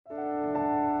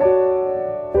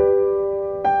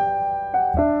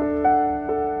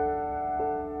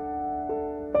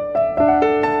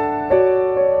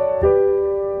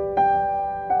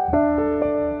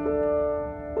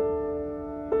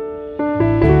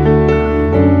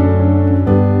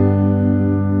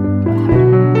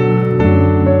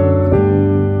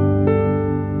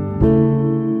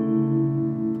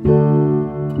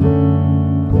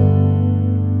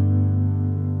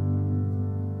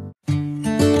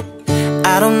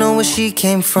don't know where she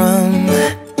came from.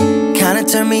 Kinda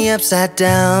turned me upside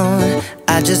down.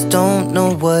 I just don't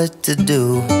know what to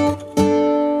do.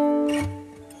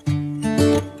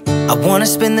 I wanna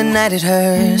spend the night at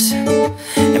hers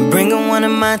and bring her one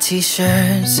of my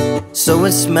t-shirts, so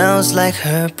it smells like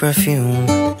her perfume.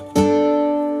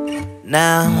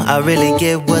 Now I really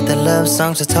get what the love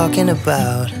songs are talking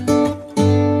about,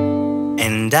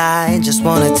 and I just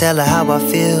wanna tell her how I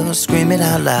feel, scream it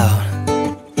out loud.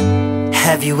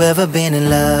 Have you ever been in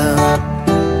love?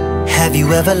 Have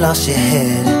you ever lost your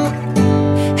head?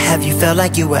 Have you felt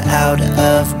like you were out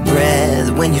of breath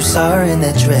when you saw her in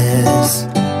that dress?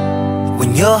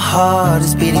 When your heart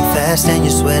is beating fast and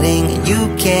you're sweating and you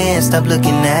can't stop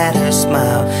looking at her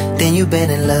smile, then you've been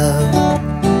in love.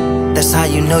 That's how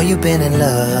you know you've been in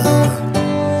love.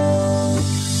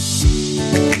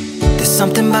 There's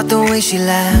something about the way she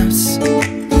laughs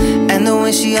and the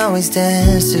way she always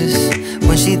dances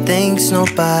when she thinks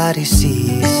nobody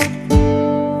sees.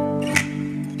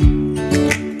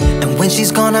 And when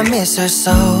she's gone I miss her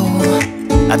so.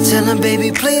 I tell her,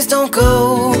 baby, please don't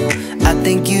go. I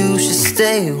think you should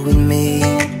stay with me.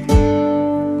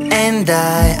 And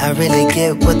I really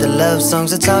get what the love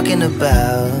songs are talking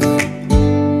about.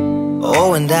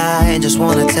 Oh, and I just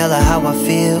wanna tell her how I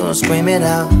feel, scream it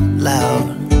out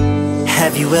loud.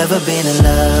 Have you ever been in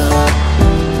love?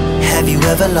 Have you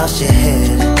ever lost your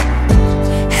head?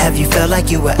 Have you felt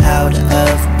like you were out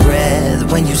of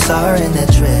breath when you saw her in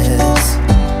that dress?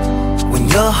 When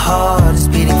your heart is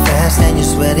beating fast and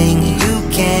you're sweating and you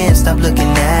can't stop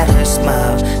looking at her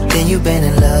smile, then you've been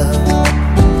in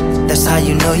love. That's how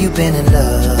you know you've been in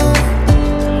love.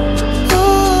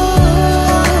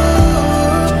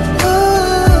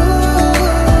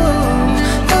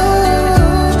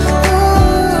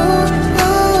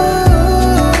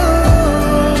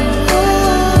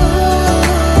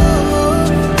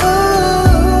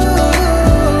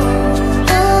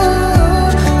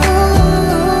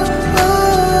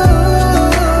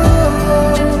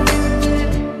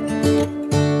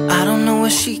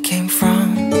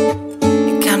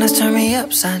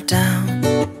 Upside down,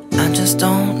 I just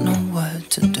don't know what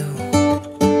to do.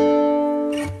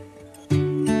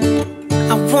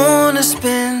 I wanna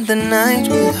spend the night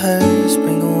with her,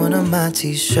 bring her one of my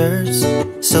t-shirts,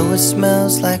 so it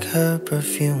smells like her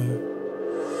perfume.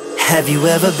 Have you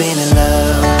ever been in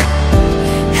love?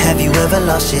 Have you ever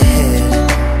lost your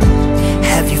head?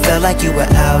 Have you felt like you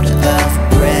were out of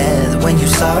breath when you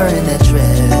saw her in that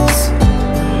dress?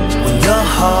 When your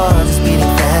heart is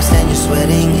beating fast and you're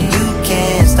sweating and you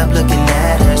can't stop looking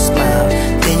at her smile,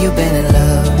 then you've been in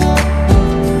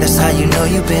love. That's how you know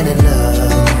you've been in love.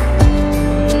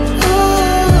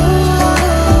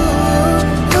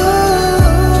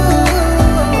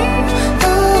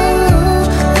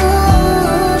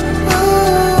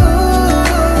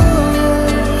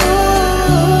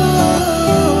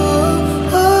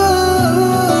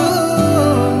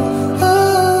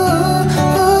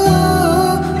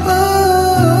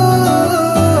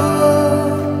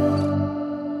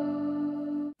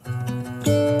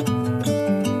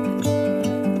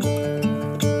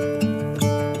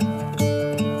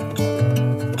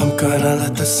 Gonna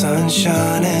let the sun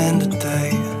shine in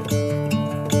today.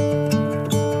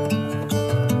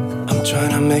 I'm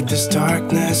trying to make this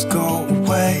darkness go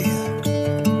away.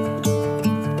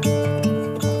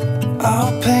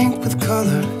 I'll paint with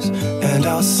colors and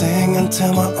I'll sing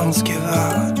until my lungs give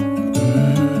out.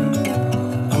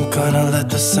 I'm gonna let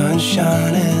the sun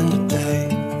shine in today.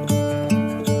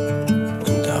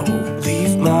 And I will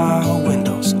leave my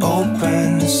windows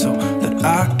open so that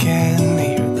I can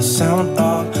hear the sound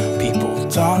of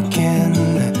talking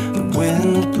and the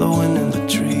wind blowing in the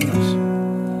trees.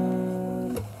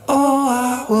 Oh,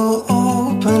 I will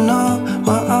open up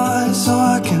my eyes so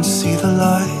I can see the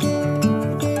light.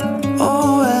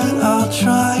 Oh, and I'll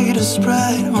try to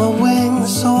spread my wings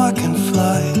so I can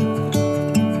fly.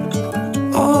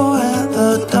 Oh, and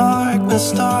the darkness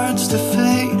starts to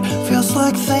fade, feels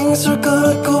like things are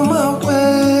gonna go my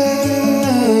way.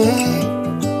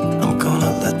 I'm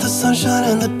gonna let the sun shine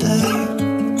in the day.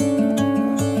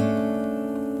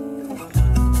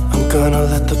 Gonna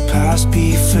let the past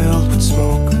be filled with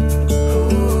smoke,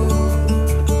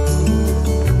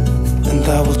 and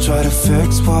I will try to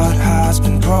fix what has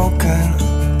been broken,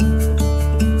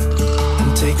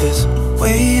 and take this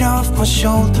weight off my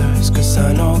shoulders, cause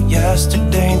I know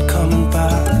yesterday ain't coming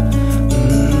back.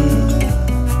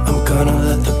 I'm gonna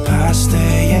let the past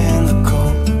stay in the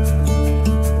cold.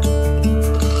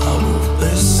 I will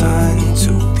listen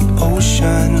to the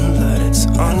ocean, let its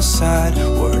unsaid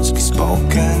words be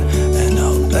spoken, and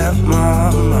I'll let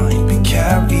my mind be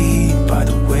carried by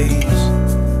the waves.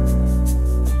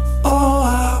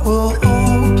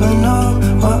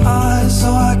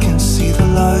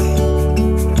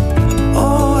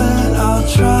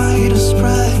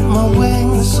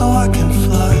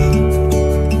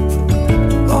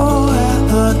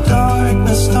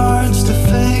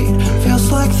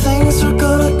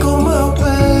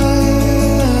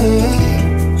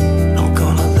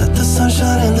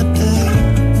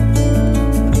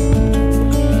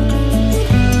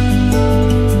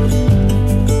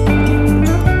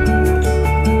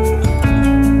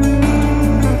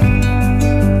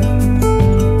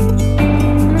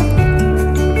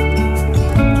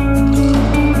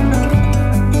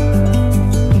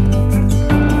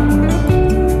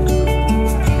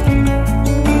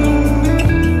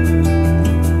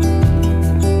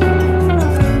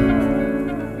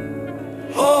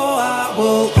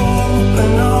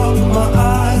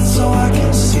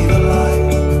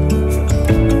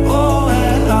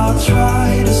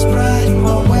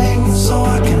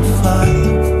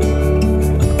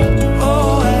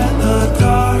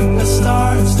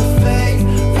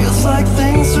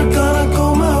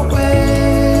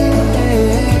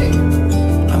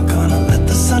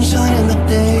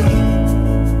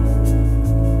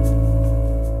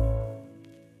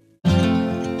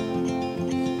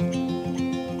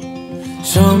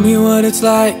 Show me what it's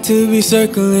like to be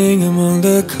circling among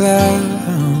the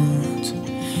clouds.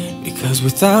 Because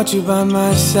without you by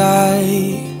my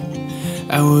side,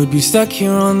 I would be stuck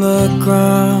here on the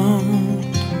ground.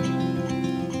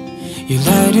 You're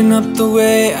lighting up the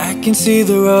way, I can see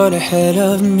the road ahead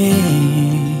of me.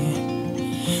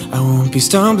 I won't be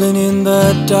stumbling in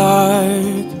the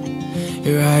dark.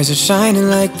 Your eyes are shining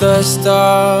like the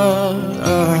stars.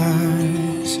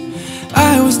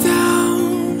 I was down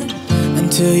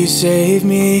until you saved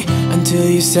me, until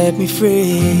you set me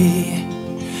free.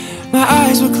 My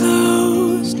eyes were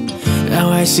closed, now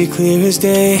I see clear as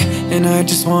day. And I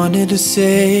just wanted to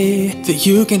say that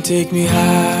you can take me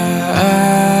high.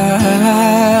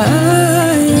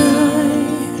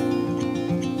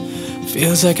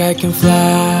 Feels like I can fly.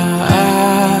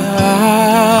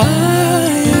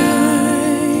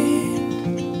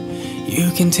 You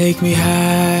can take me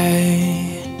high.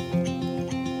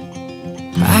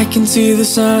 I can see the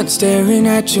sun staring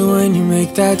at you when you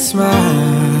make that smile.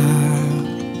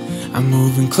 I'm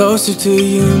moving closer to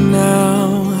you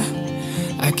now.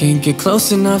 I can't get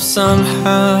close enough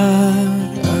somehow.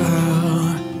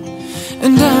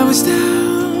 And I was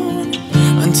down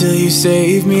until you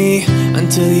saved me,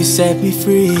 until you set me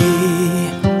free.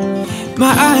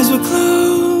 My eyes were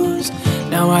closed,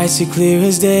 now I see clear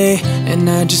as day. And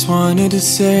I just wanted to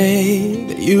say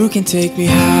that you can take me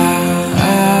high.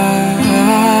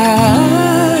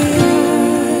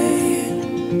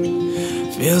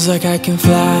 Feels like I can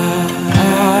fly.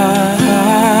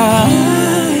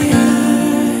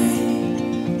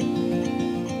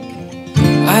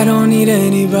 I don't need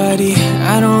anybody,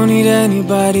 I don't need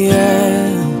anybody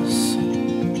else.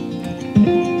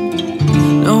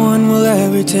 No one will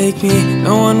ever take me,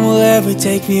 no one will ever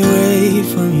take me away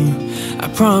from you. I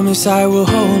promise I will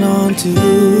hold on to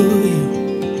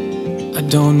you. I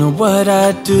don't know what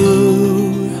I'd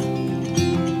do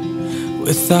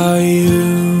without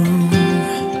you.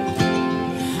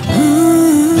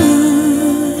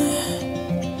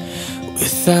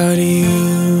 Without you.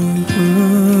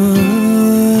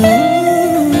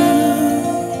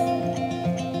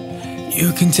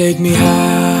 You can take me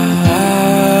high.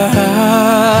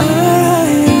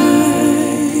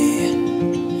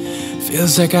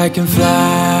 Feels like I can fly.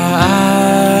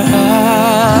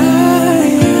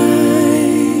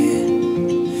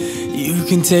 You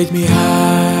can take me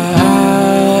high.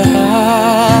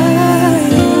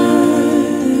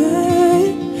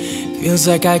 Feels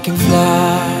like I can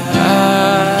fly.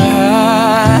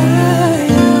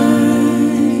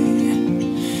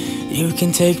 You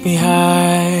can take me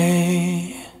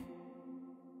high.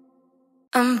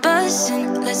 I'm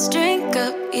buzzing, let's drink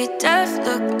up. Your death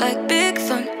look like big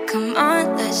fun. Come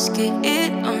on, let's get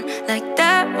it on. Like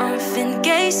that Marvin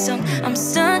Gaye song. I'm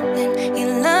stunning, you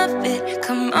love it.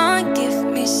 Come on, give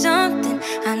me something.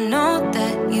 I know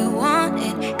that you want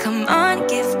it. Come on,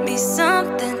 give me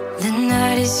something. The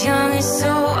night is young and so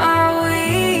are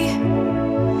we.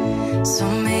 So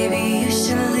maybe you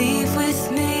should leave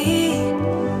with me.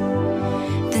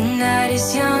 The night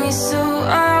is young and so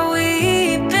are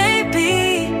we,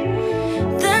 baby.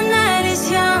 The night is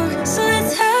young, so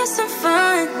let's have some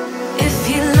fun. If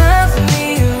you love me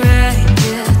right,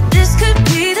 yeah, this could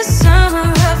be the summer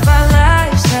of our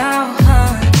lives now,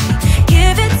 honey.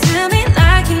 Give it to me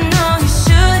like you know you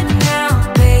should now,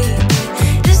 baby.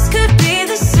 This could be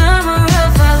the summer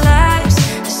of our lives.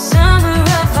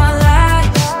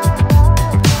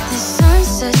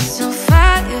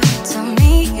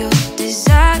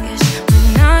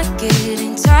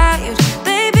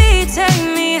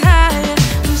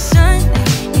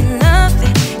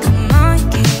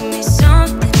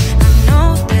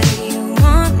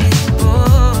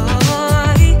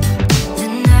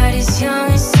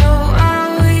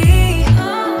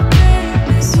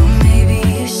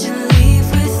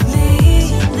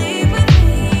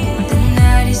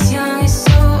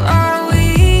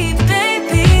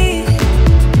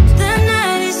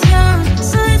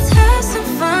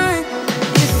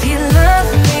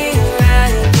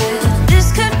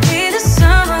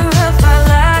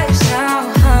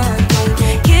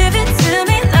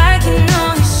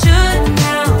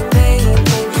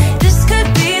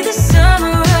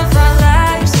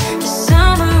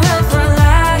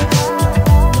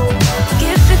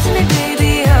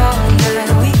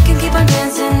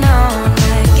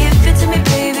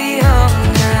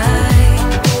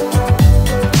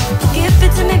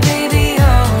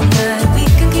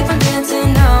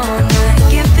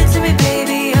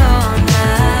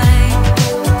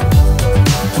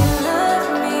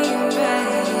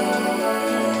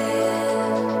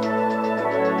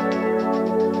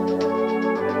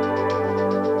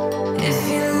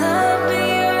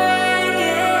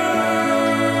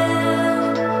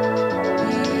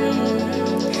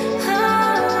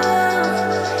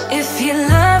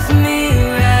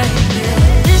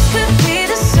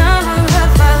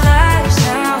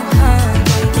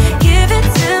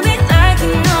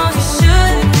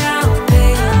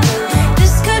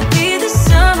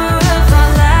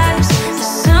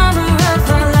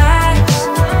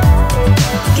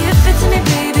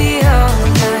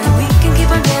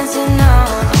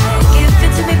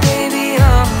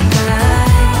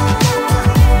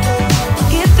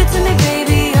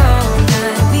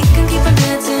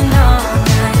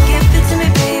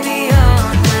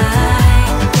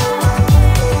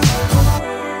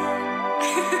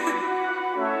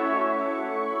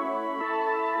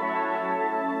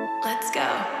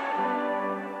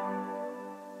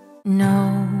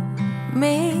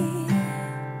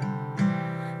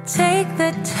 take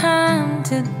the time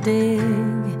to dig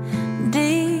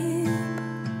deep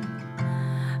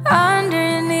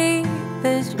underneath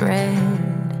this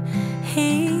red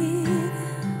heat.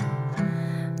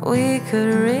 We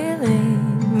could really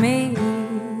meet.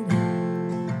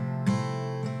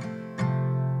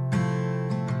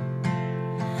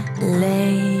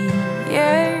 Layers,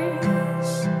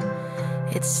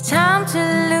 it's time to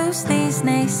lose these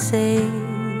naysayers.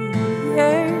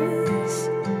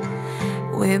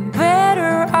 We're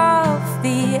better off,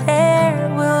 the air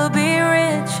will be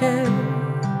richer,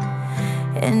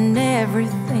 and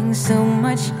everything's so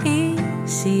much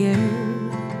easier.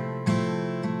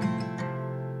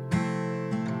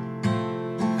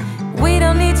 We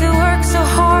don't need to work so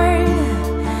hard,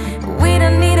 we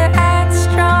don't need to act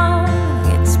strong.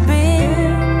 It's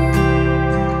been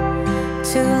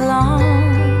too long.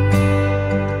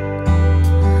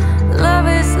 Love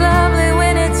is lovely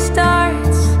when it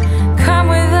starts. Come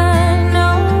with an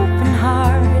open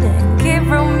heart and give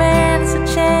romance a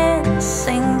chance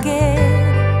and get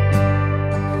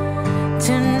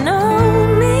to know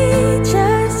me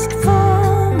just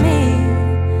for me.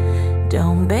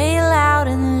 Don't bail out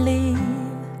and leave.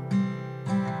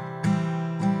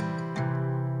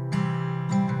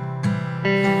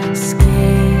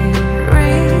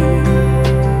 Scary,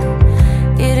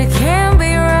 it can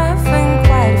be rough and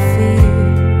quite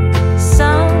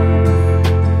fearsome,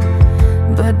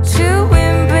 but to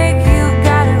win big you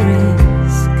gotta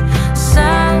risk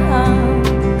some,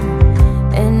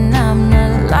 and I'm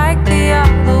not like the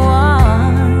other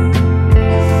ones,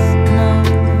 no.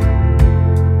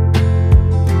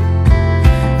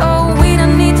 Oh, we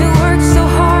don't need to work so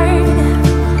hard,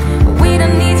 we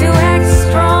don't need to act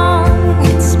strong.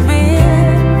 It's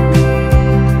been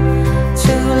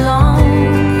too long.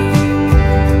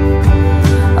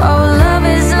 Oh, love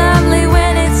is lovely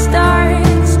when it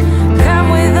starts. Come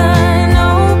with an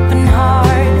open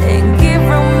heart and give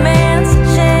romance a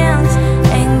chance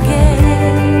and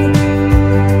get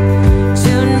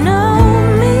to know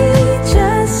me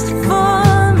just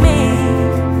for me.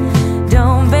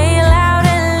 Don't bail out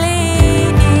and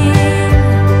leave.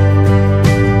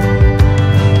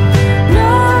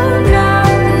 No, no,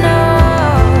 no.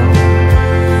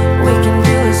 We can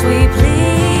do as we please.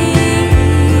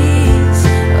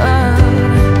 Oh,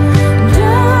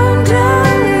 don't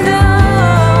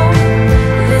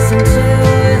listen to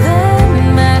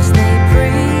them as they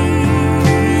preach.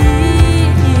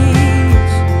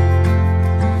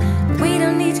 We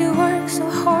don't need to work so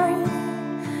hard,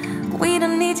 we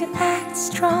don't need to act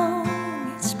strong.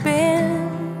 It's been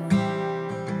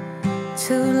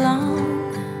too long.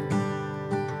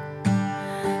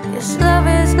 Yes, love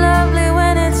is lovely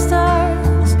when it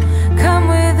starts. Come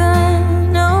with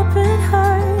an open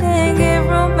heart and give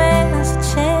romance a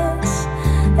chance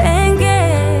and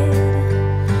get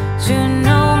to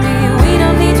know me. We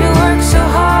don't need to work so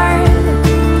hard,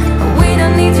 we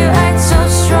don't need to act so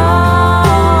strong.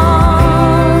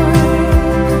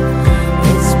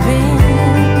 It's been,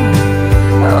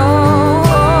 oh,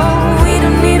 we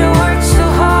don't need to work so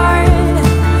hard,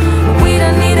 we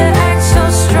don't need to act so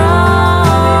strong.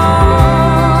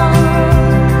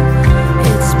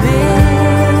 It's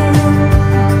been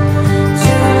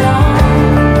too long.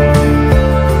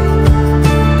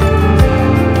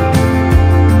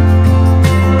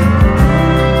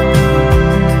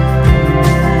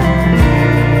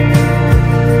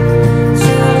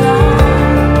 Too long.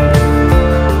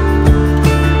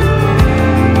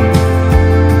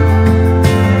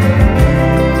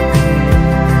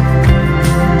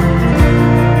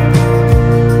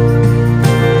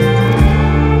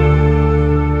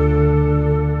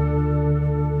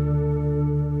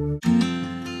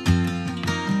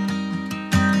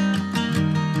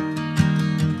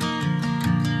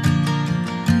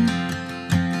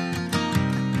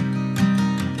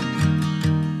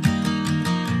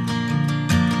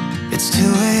 It's 2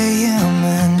 a.m.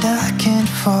 and I can't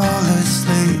fall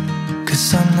asleep,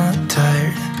 'cause I'm not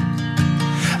tired.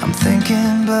 I'm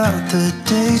thinking about the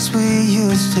days we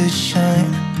used to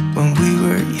shine when we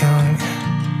were young.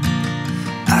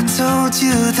 I told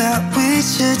you that we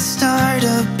should start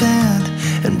a band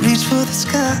and reach for the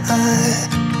sky.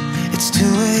 It's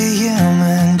 2 a.m.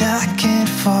 and I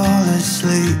can't fall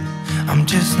asleep, I'm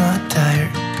just not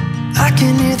tired. I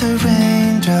can hear the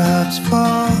raindrops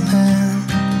falling.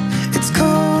 It's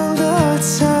cold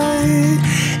outside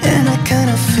and I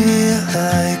kinda feel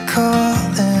like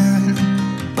calling,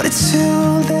 but it's too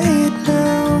late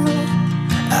now.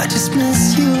 I just miss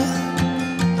you.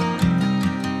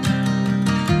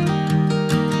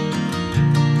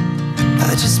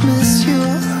 I just miss you.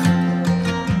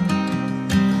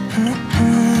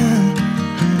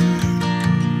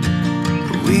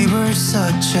 were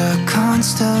such a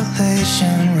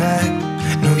constellation, right?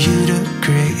 No, you'd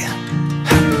agree.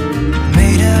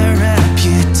 Made a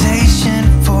reputation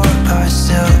for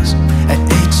ourselves at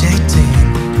age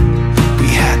 18. We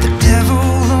had the devil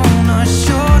on our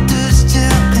shoulders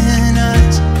telling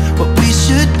us what we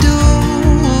should do.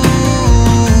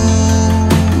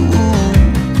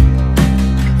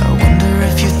 I wonder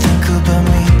if you think about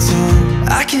me too.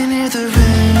 I can hear the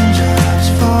raindrops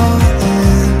falling.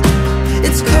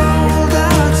 It's cold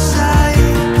outside,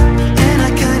 and I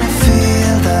kinda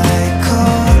feel like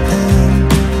calling,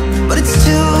 but it's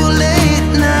too late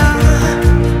now.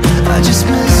 I just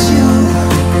miss you.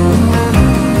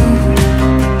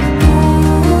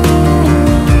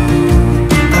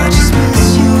 I just miss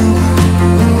you.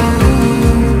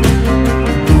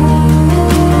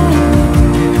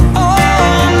 Oh,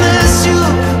 I miss you.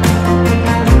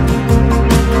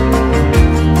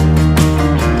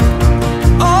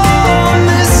 Oh, I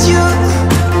miss you.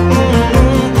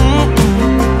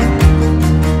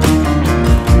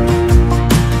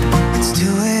 It's 2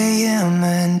 a.m.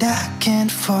 and I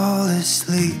can't fall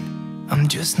asleep. I'm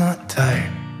just not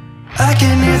tired. I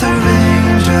can hear the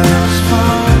raindrops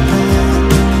falling.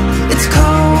 It's cold